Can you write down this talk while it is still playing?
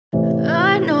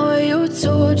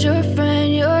told your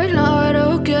friend you're not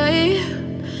okay?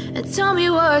 And tell me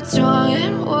what's wrong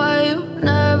and why you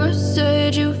never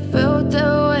said you felt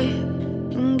that way.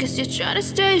 And guess you're trying to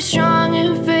stay strong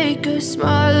and fake a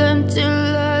smile until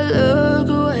I look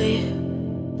away.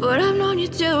 But I've known you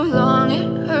too long,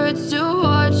 it hurts to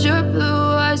watch your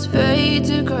blue eyes fade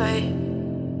to gray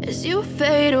as you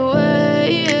fade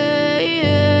away,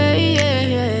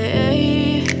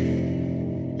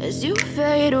 as you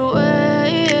fade away.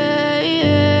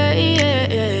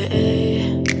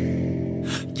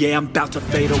 Yeah, I'm about to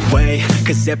fade away,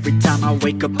 cause every time I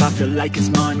wake up I feel like it's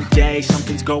Monday.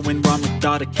 Something's going wrong with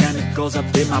all the chemicals up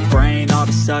in my brain. All of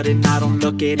a sudden I don't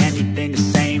look at anything the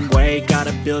same way. Got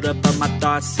a buildup of my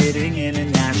thoughts sitting in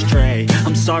an ashtray.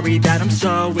 I'm sorry that I'm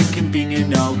so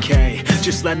inconvenient, okay?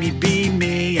 Just let me be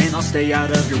me and I'll stay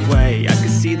out of your way. I can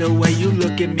see the way you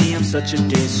look at me, I'm such a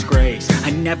disgrace.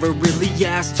 I never really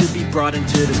asked to be brought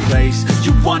into this place.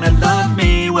 You wanna love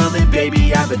me? Well then baby,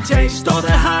 have a taste. All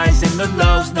the highs and the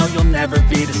lows, no, you'll never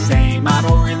be the same. I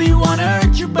don't really wanna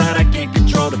hurt you, but I can't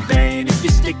control the pain. If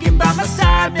you're sticking by my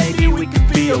side, maybe we could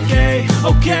be okay.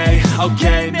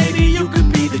 Okay, maybe you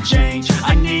could be the change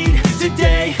I need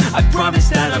today. I promise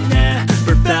that I've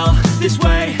never felt this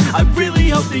way. I really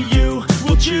hope that you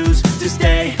will choose to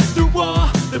stay through all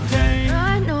the pain.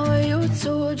 I know you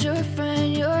told your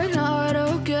friend you're not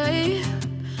okay.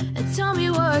 And tell me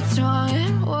what's wrong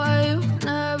and why you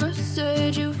never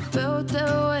said you felt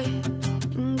that way.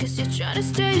 Guess you're trying to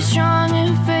stay strong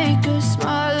and fake a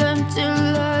smile until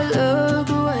I look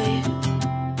away.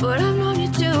 But I've known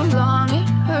you too long, it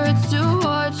hurts to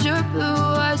watch your blue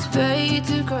eyes fade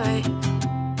to gray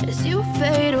as you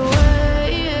fade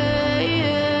away,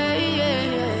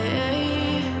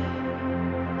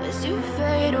 as you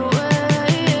fade away.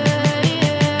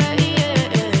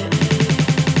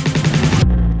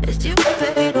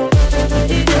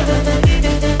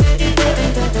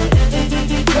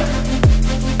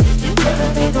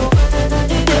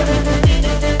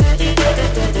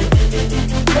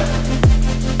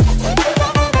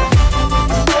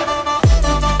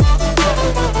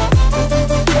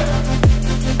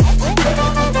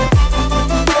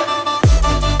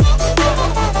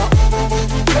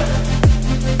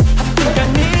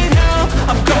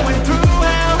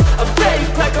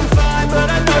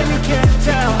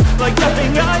 Like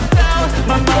nothing I found,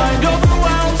 my mind overwhelmed.